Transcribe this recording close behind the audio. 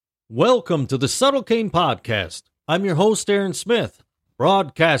Welcome to the Subtle Cane Podcast. I'm your host, Aaron Smith,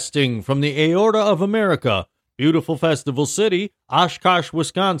 broadcasting from the aorta of America, beautiful festival city, Oshkosh,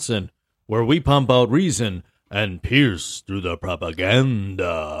 Wisconsin, where we pump out reason and pierce through the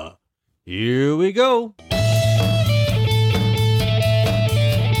propaganda. Here we go.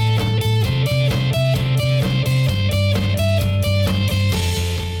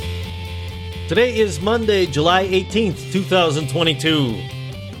 Today is Monday, July 18th, 2022.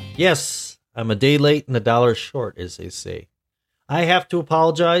 Yes, I'm a day late and a dollar short, as they say. I have to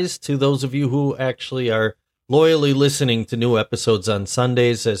apologize to those of you who actually are loyally listening to new episodes on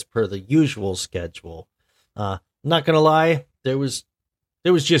Sundays as per the usual schedule. I'm not going to lie, there was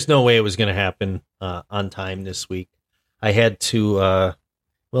just no way it was going to happen on time this week. I had to,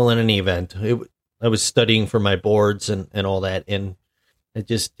 in any event, I was studying for my boards and all that, and I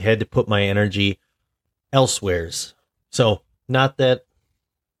just had to put my energy elsewheres. So, not that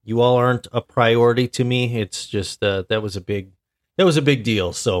you all aren't a priority to me. It's just that was a big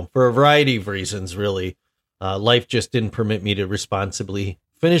deal. So for a variety of reasons, really, life just didn't permit me to responsibly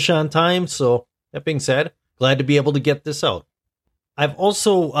finish on time. So that being said, glad to be able to get this out. I've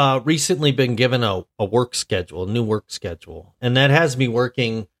also recently been given a work schedule, a new work schedule, and that has me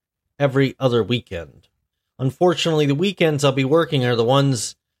working every other weekend. Unfortunately, the weekends I'll be working are the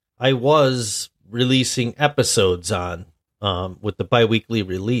ones I was releasing episodes on. With the bi-weekly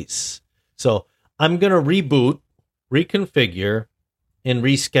release. So I'm going to reboot, reconfigure, and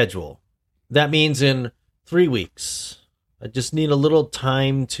reschedule. That means in 3 weeks. I just need a little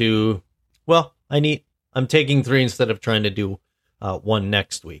time to, I'm taking 3 instead of trying to do 1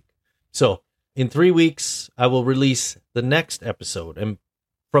 next week. So in 3 weeks, I will release the next episode. And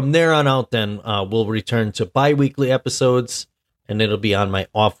from there on out, then we'll return to bi-weekly episodes, and it'll be on my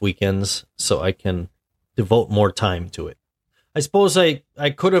off weekends so I can devote more time to it. I suppose I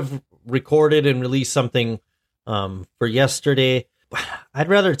could have recorded and released something for yesterday. I'd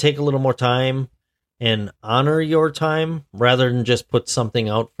rather take a little more time and honor your time rather than just put something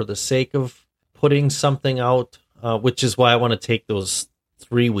out for the sake of putting something out, which is why I want to take those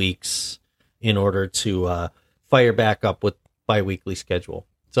 3 weeks in order to fire back up with bi-weekly schedule.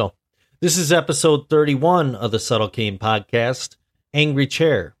 So this is episode 31 of the Subtle Cane Podcast, Angry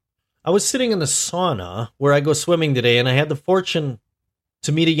Chair. I was sitting in the sauna where I go swimming today, and I had the fortune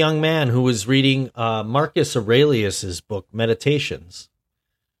to meet a young man who was reading Marcus Aurelius's book, Meditations.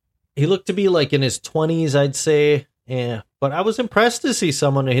 He looked to be like in his 20s, I'd say, but I was impressed to see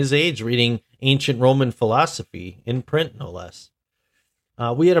someone at his age reading ancient Roman philosophy, in print no less.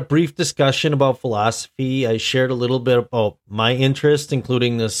 We had a brief discussion about philosophy. I shared a little bit about my interest,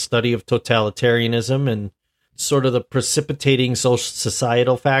 including the study of totalitarianism and sort of the precipitating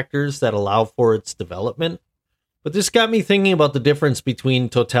societal factors that allow for its development. But this got me thinking about the difference between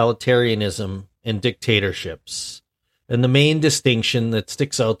totalitarianism and dictatorships. And the main distinction that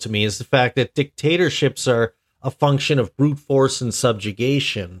sticks out to me is the fact that dictatorships are a function of brute force and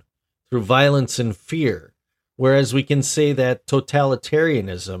subjugation through violence and fear, whereas we can say that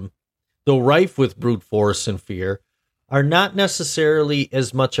totalitarianism, though rife with brute force and fear, are not necessarily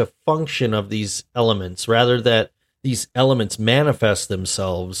as much a function of these elements, rather that these elements manifest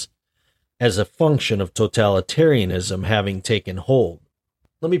themselves as a function of totalitarianism having taken hold.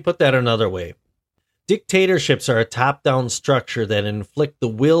 Let me put that another way. Dictatorships are a top-down structure that inflict the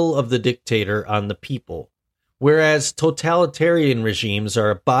will of the dictator on the people, whereas totalitarian regimes are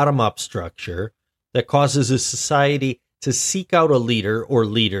a bottom-up structure that causes a society to seek out a leader or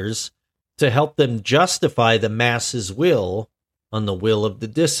leaders to help them justify the masses' will on the will of the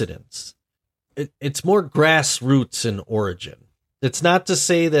dissidents. It's more grassroots in origin. It's not to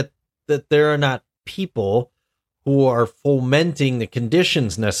say that there are not people who are fomenting the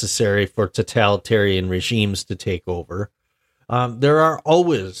conditions necessary for totalitarian regimes to take over. There are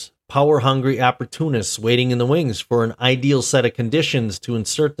always power-hungry opportunists waiting in the wings for an ideal set of conditions to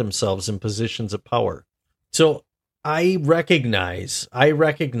insert themselves in positions of power. So I recognize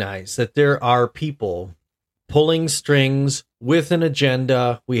that there are people pulling strings with an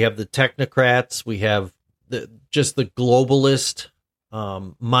agenda. We have the technocrats. We have the globalist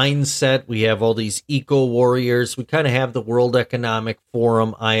mindset. We have all these eco warriors. We kind of have the World Economic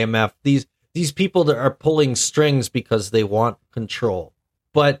Forum, IMF. These people that are pulling strings because they want control.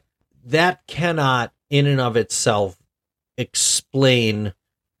 But that cannot, in and of itself, explain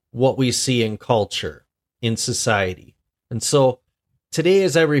what we see in culture, in society. And so today,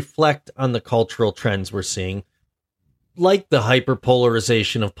 as I reflect on the cultural trends we're seeing, like the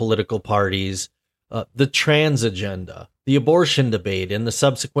hyperpolarization of political parties, the trans agenda, the abortion debate, and the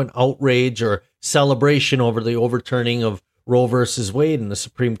subsequent outrage or celebration over the overturning of Roe versus Wade in the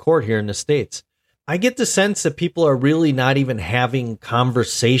Supreme Court here in the States. I get the sense that people are really not even having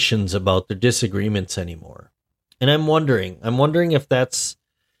conversations about their disagreements anymore. And I'm wondering if that's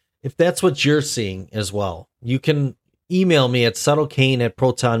what you're seeing as well. You can email me at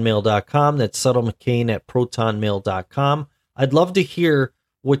subtlecane@protonmail.com. That's subtlecane@protonmail.com. I'd love to hear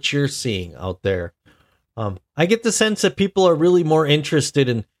what you're seeing out there. I get the sense that people are really more interested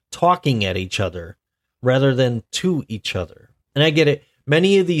in talking at each other rather than to each other. And I get it.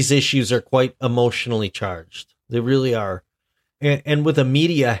 Many of these issues are quite emotionally charged. They really are. And with a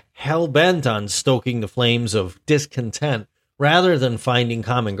media hell-bent on stoking the flames of discontent rather than finding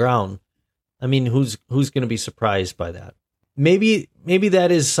common ground, I mean, who's going to be surprised by that? Maybe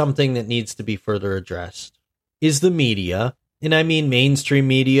that is something that needs to be further addressed. Is the media, and I mean mainstream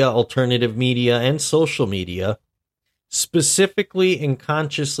media, alternative media, and social media, specifically and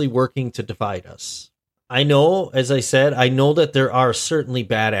consciously working to divide us? I know, as I said, I know that there are certainly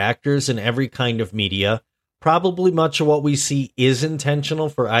bad actors in every kind of media. Probably much of what we see is intentional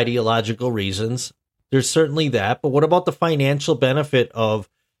for ideological reasons. There's certainly that. But what about the financial benefit of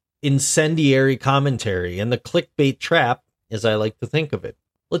incendiary commentary and the clickbait trap, as I like to think of it?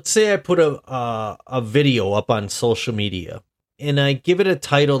 Let's say I put a video up on social media and I give it a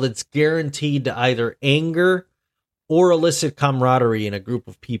title that's guaranteed to either anger or elicit camaraderie in a group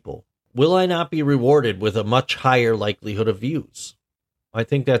of people. Will I not be rewarded with a much higher likelihood of views? I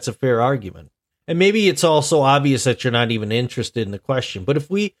think that's a fair argument. And maybe it's also obvious that you're not even interested in the question. But if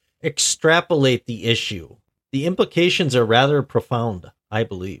we extrapolate the issue, the implications are rather profound, I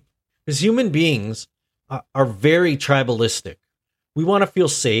believe. Because human beings are very tribalistic. We want to feel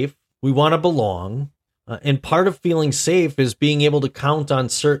safe. We want to belong. And part of feeling safe is being able to count on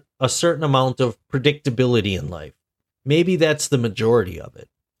a certain amount of predictability in life. Maybe that's the majority of it.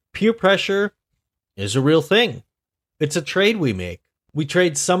 Peer pressure is a real thing. It's a trade we make. We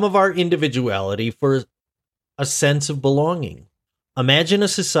trade some of our individuality for a sense of belonging. Imagine a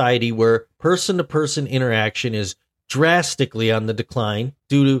society where person-to-person interaction is drastically on the decline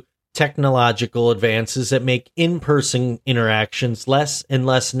due to technological advances that make in-person interactions less and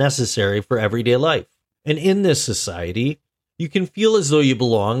less necessary for everyday life. And in this society, you can feel as though you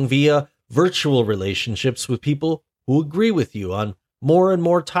belong via virtual relationships with people who agree with you on more and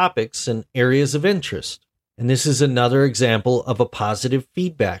more topics and areas of interest. And this is another example of a positive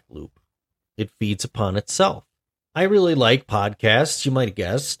feedback loop. It feeds upon itself. I really like podcasts, you might have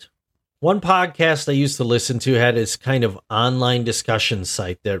guessed. One podcast I used to listen to had this kind of online discussion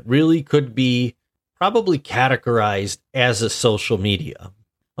site that really could be probably categorized as a social media.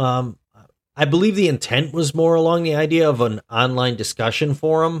 I believe the intent was more along the idea of an online discussion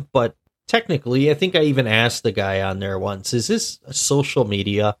forum, but technically, I think I even asked the guy on there once, is this a social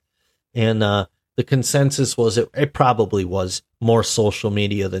media? And the consensus was it probably was more social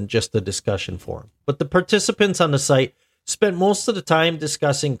media than just a discussion forum. But the participants on the site spent most of the time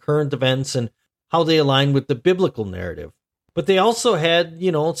discussing current events and how they align with the biblical narrative. But they also had,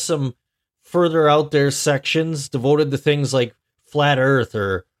 some further out there sections devoted to things like flat earth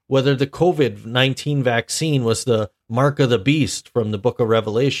or whether the COVID-19 vaccine was the mark of the beast from the book of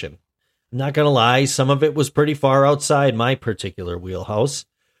Revelation. I'm not going to lie, some of it was pretty far outside my particular wheelhouse,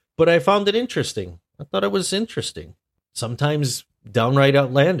 but I found it interesting. I thought it was interesting. Sometimes downright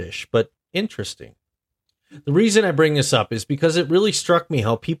outlandish, but interesting. The reason I bring this up is because it really struck me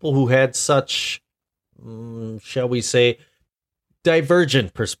how people who had such, shall we say,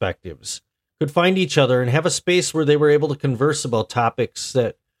 divergent perspectives could find each other and have a space where they were able to converse about topics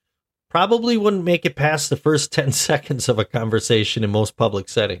that probably wouldn't make it past the first 10 seconds of a conversation in most public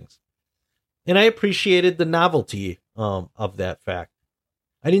settings. And I appreciated the novelty of that fact.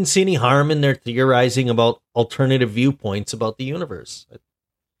 I didn't see any harm in their theorizing about alternative viewpoints about the universe.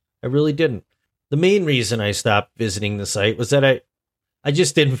 I really didn't. The main reason I stopped visiting the site was that I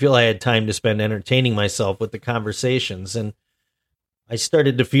just didn't feel I had time to spend entertaining myself with the conversations, and I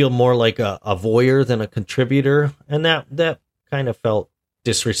started to feel more like a voyeur than a contributor, and that kind of felt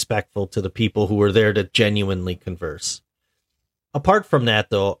disrespectful to the people who were there to genuinely converse. Apart from that,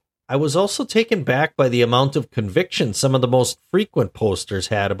 though, I was also taken back by the amount of conviction some of the most frequent posters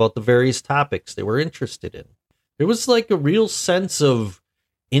had about the various topics they were interested in. There was like a real sense of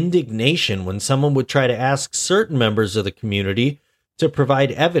indignation when someone would try to ask certain members of the community to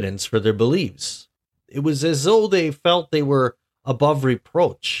provide evidence for their beliefs. It was as though they felt they were above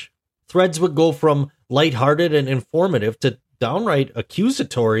reproach. Threads would go from lighthearted and informative to downright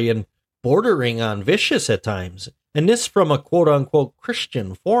accusatory and bordering on vicious at times. And this from a quote-unquote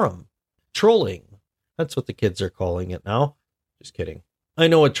Christian forum. Trolling. That's what the kids are calling it now. Just kidding. I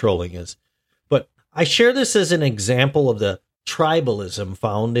know what trolling is. But I share this as an example of the tribalism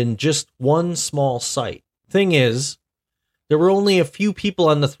found in just one small site. Thing is, there were only a few people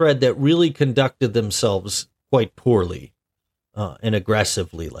on the thread that really conducted themselves quite poorly and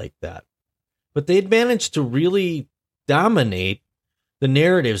aggressively like that. But they'd managed to really dominate the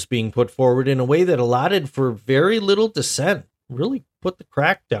narratives being put forward in a way that allotted for very little dissent, really put the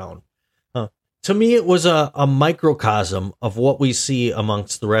crack down. To me, it was a microcosm of what we see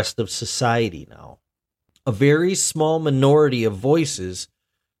amongst the rest of society now. A very small minority of voices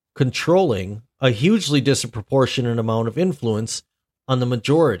controlling a hugely disproportionate amount of influence on the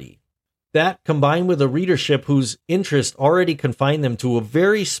majority. That, combined with a readership whose interest already confined them to a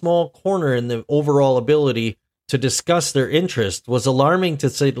very small corner in the overall ability to discuss their interest, was alarming to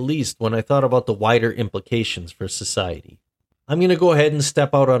say the least when I thought about the wider implications for society. I'm going to go ahead and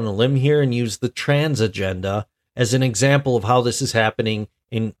step out on a limb here and use the trans agenda as an example of how this is happening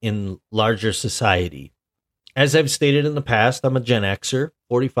in larger society. As I've stated in the past, I'm a Gen Xer,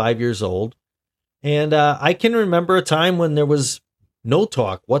 45 years old, and I can remember a time when there was no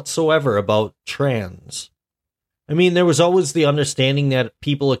talk whatsoever about trans. I mean, there was always the understanding that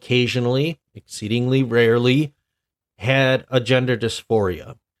people occasionally, exceedingly rarely, had a gender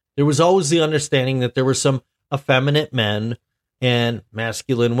dysphoria. There was always the understanding that there were some effeminate men and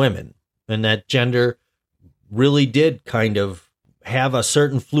masculine women, and that gender really did kind of have a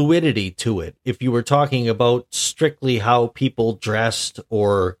certain fluidity to it if you were talking about strictly how people dressed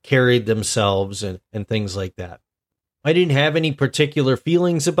or carried themselves and things like that. I didn't have any particular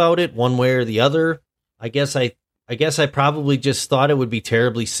feelings about it one way or the other. I guess I probably just thought it would be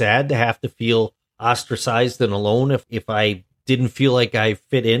terribly sad to have to feel ostracized and alone if I didn't feel like I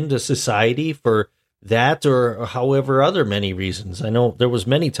fit into society for that or however other many reasons. I know there was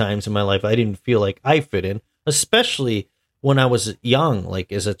many times in my life I didn't feel like I fit in, especially when I was young,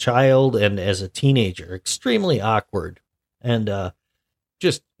 like as a child and as a teenager. Extremely awkward and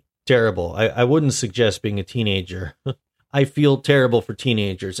just terrible. I wouldn't suggest being a teenager. I feel terrible for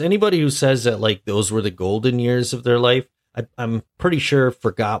teenagers. Anybody who says that like those were the golden years of their life, I'm pretty sure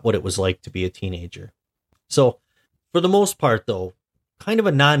forgot what it was like to be a teenager. So for the most part, though, kind of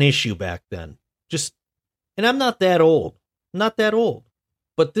a non-issue back then. And I'm not that old.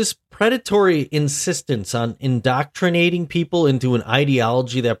 But this predatory insistence on indoctrinating people into an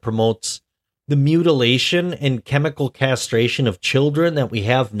ideology that promotes the mutilation and chemical castration of children that we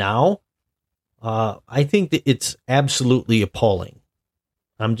have now, I think that it's absolutely appalling.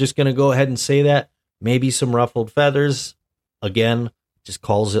 I'm just going to go ahead and say that. Maybe some ruffled feathers. Again, just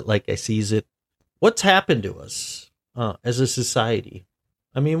calls it like I sees it. What's happened to us as a society?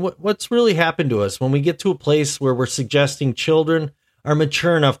 I mean, what's really happened to us when we get to a place where we're suggesting children are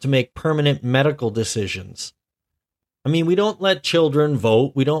mature enough to make permanent medical decisions? I mean, we don't let children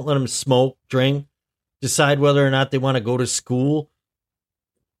vote. We don't let them smoke, drink, decide whether or not they want to go to school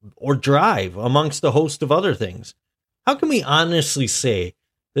or drive, amongst a host of other things. How can we honestly say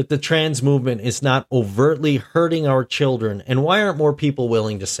that the trans movement is not overtly hurting our children, and why aren't more people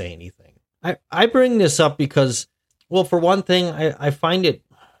willing to say anything? I bring this up because, well, for one thing, I find it,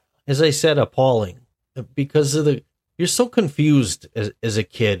 as I said, appalling because of you're so confused as a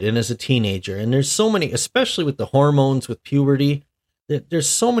kid and as a teenager. And there's so many, especially with the hormones, with puberty, there's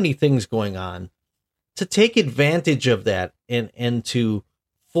so many things going on. To take advantage of that and to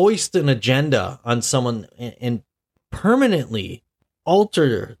foist an agenda on someone and permanently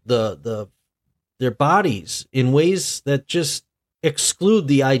alter their bodies in ways that just exclude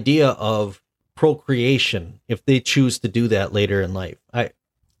the idea of procreation if they choose to do that later in life.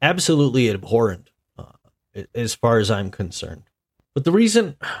 Absolutely abhorrent as far as I'm concerned. But the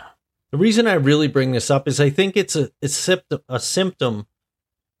reason I really bring this up is I think it's a symptom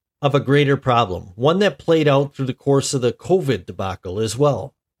of a greater problem, one that played out through the course of the COVID debacle as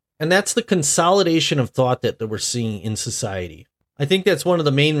well. And that's the consolidation of thought that we're seeing in society. I think that's one of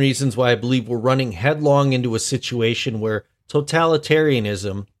the main reasons why I believe we're running headlong into a situation where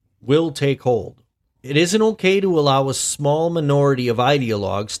totalitarianism will take hold. It isn't okay to allow a small minority of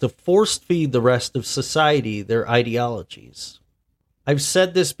ideologues to force feed the rest of society their ideologies. I've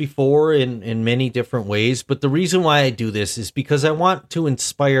said this before in many different ways, but the reason why I do this is because I want to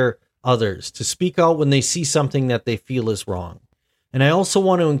inspire others to speak out when they see something that they feel is wrong. And I also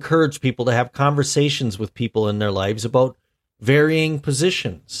want to encourage people to have conversations with people in their lives about varying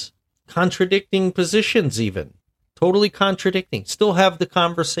positions, contradicting positions even, totally contradicting. Still have the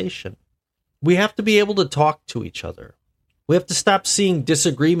conversation. We have to be able to talk to each other. We have to stop seeing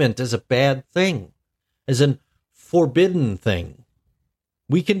disagreement as a bad thing, as a forbidden thing.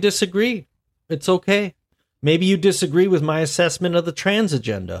 We can disagree. It's okay. Maybe you disagree with my assessment of the trans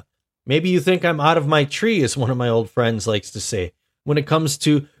agenda. Maybe you think I'm out of my tree, as one of my old friends likes to say, when it comes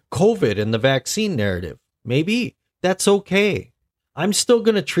to COVID and the vaccine narrative. Maybe that's okay. I'm still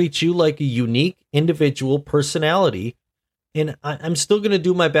going to treat you like a unique individual personality, and I'm still going to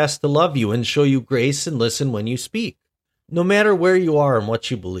do my best to love you and show you grace and listen when you speak, no matter where you are and what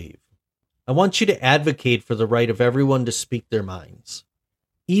you believe. I want you to advocate for the right of everyone to speak their minds,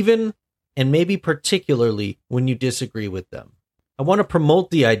 even and maybe particularly when you disagree with them. I want to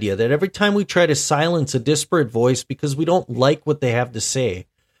promote the idea that every time we try to silence a disparate voice because we don't like what they have to say,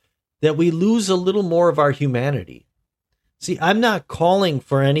 that we lose a little more of our humanity. See, I'm not calling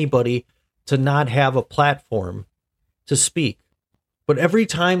for anybody to not have a platform to speak, but every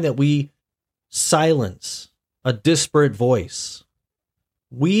time that we silence a disparate voice,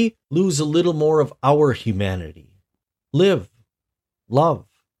 we lose a little more of our humanity. Live, love,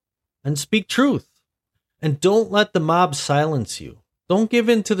 and speak truth. And don't let the mob silence you. Don't give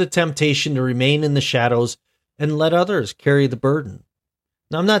in to the temptation to remain in the shadows and let others carry the burden.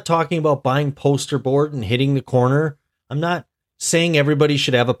 Now, I'm not talking about buying poster board and hitting the corner. I'm not saying everybody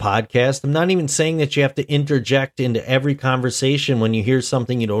should have a podcast. I'm not even saying that you have to interject into every conversation when you hear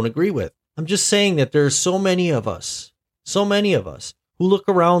something you don't agree with. I'm just saying that there are so many of us who look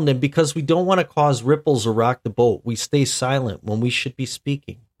around, and because we don't want to cause ripples or rock the boat, we stay silent when we should be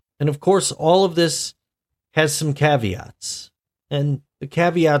speaking. And of course, all of this has some caveats. And the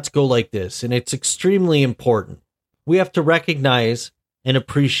caveats go like this, and it's extremely important. We have to recognize and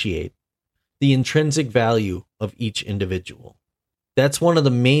appreciate the intrinsic value of each individual. That's one of the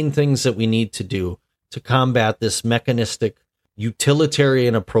main things that we need to do to combat this mechanistic,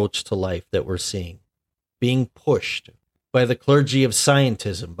 utilitarian approach to life that we're seeing, being pushed by the clergy of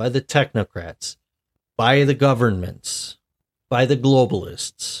scientism, by the technocrats, by the governments, by the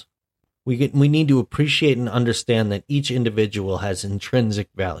globalists. We need to appreciate and understand that each individual has intrinsic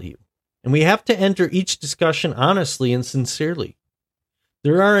value. And we have to enter each discussion honestly and sincerely.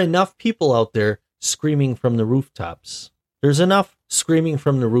 There are enough people out there screaming from the rooftops. There's enough screaming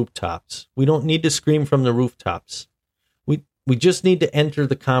from the rooftops. We don't need to scream from the rooftops. We just need to enter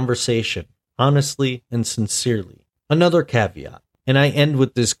the conversation honestly and sincerely. Another caveat, and I end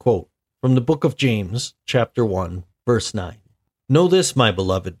with this quote from the book of James, chapter 1, verse 9. Know this, my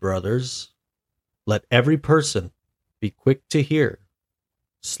beloved brothers, let every person be quick to hear,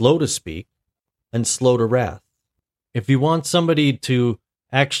 slow to speak, and slow to wrath. If you want somebody to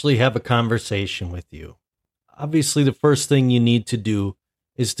actually have a conversation with you, obviously the first thing you need to do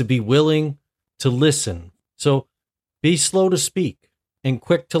is to be willing to listen. So be slow to speak and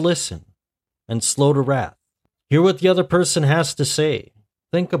quick to listen and slow to wrath. Hear what the other person has to say.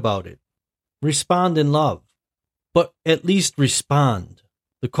 Think about it. Respond in love. But at least respond.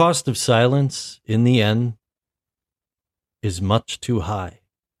 The cost of silence, in the end, is much too high.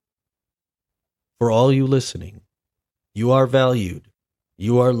 For all you listening, you are valued,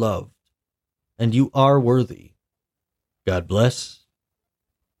 you are loved, and you are worthy. God bless,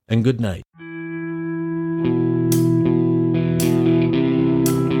 and good night.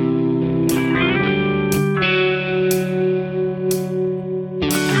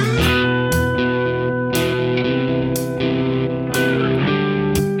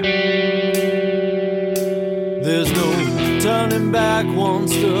 Back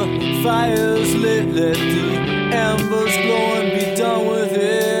once the fire's lit, let the embers glow and be done with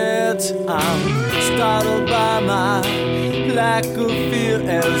it. I'm startled by my lack of fear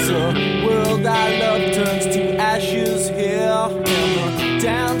as the world I love turns to ashes here, and the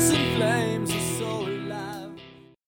dancing